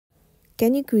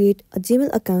can you create a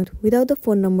Gmail account without the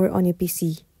phone number on your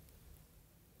PC?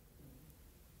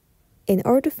 In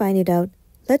order to find it out,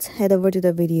 let's head over to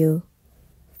the video.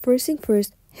 First thing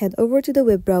first, head over to the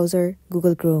web browser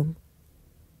Google Chrome.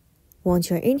 Once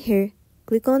you're in here,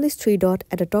 click on this three dot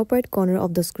at the top right corner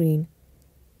of the screen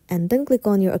and then click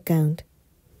on your account.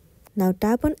 Now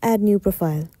tap on Add New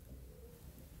Profile.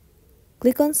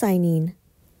 Click on Sign In.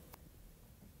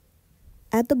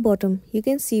 At the bottom, you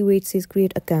can see where it says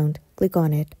Create Account. Click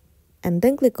on it and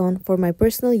then click on For My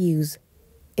Personal Use.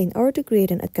 In order to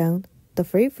create an account, the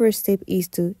very first step is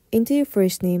to enter your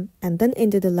first name and then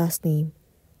enter the last name.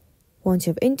 Once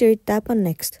you've entered, tap on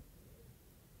Next.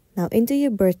 Now enter your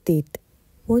birth date.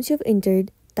 Once you've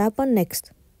entered, tap on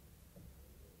Next.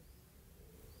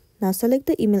 Now select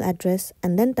the email address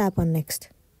and then tap on Next.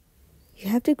 You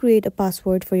have to create a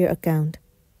password for your account.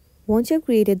 Once you've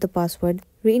created the password,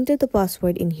 re-enter the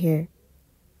password in here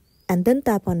and then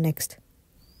tap on Next.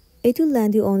 It will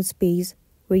land you on this page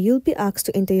where you'll be asked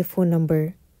to enter your phone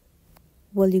number.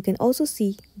 Well, you can also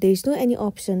see there is no any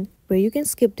option where you can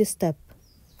skip this step,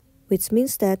 which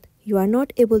means that you are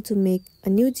not able to make a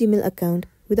new Gmail account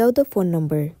without the phone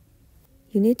number.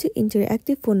 You need to enter your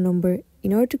active phone number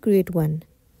in order to create one.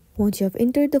 Once you have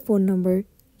entered the phone number,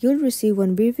 you'll receive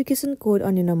one verification code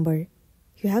on your number.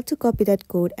 You have to copy that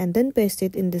code and then paste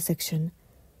it in this section.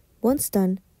 Once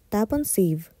done, tap on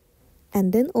Save.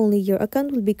 And then only your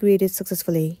account will be created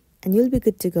successfully and you'll be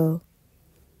good to go.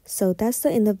 So that's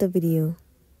the end of the video.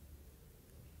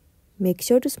 Make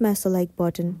sure to smash the like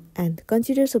button and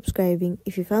consider subscribing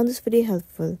if you found this video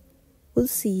helpful. We'll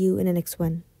see you in the next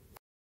one.